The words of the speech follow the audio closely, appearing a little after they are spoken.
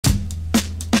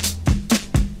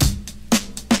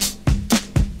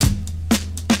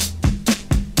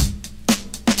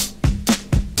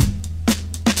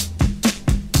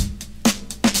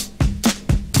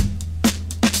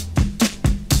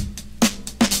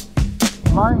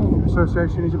My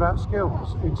association is about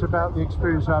skills. It's about the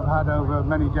experience I've had over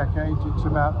many decades. It's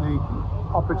about the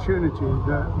opportunity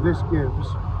that this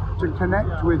gives to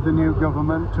connect with the new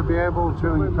government, to be able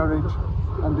to encourage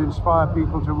and inspire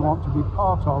people to want to be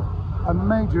part of a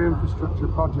major infrastructure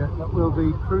project that will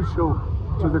be crucial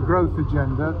to the growth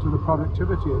agenda, to the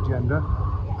productivity agenda,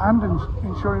 and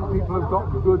ensuring people have got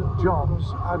good jobs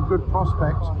and good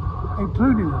prospects,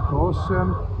 including, of course,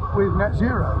 with net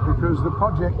zero, because the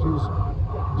project is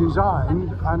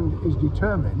designed and is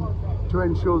determined to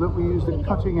ensure that we use the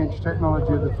cutting-edge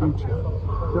technology of the future,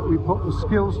 that we put the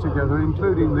skills together,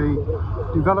 including the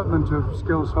development of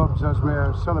skills hubs as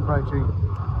we're celebrating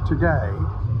today,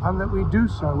 and that we do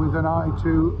so with an eye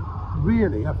to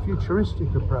really a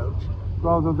futuristic approach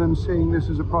rather than seeing this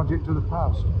as a project of the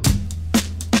past.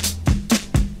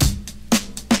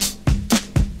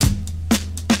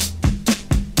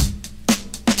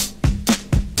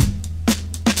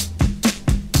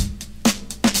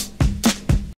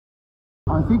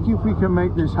 I think if we can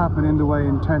make this happen in the way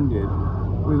intended,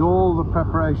 with all the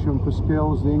preparation for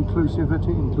skills, the inclusivity,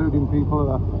 including people who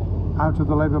are out of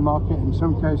the labour market, in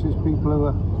some cases people who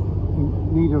are in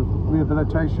need of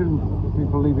rehabilitation,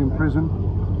 people leaving prison,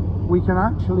 we can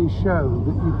actually show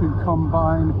that you can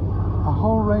combine a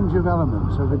whole range of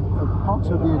elements of parts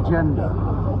of the agenda,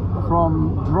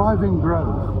 from driving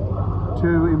growth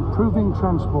to improving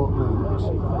transport links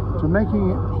to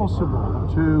making it possible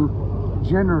to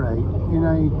generate in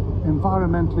a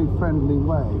environmentally friendly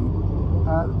way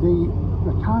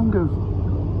the kind of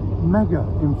mega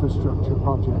infrastructure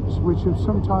projects which have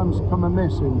sometimes come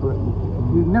amiss in Britain.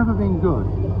 We've never been good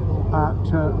at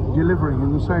delivering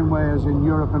in the same way as in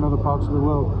Europe and other parts of the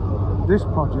world. This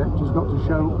project has got to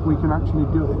show we can actually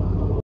do it.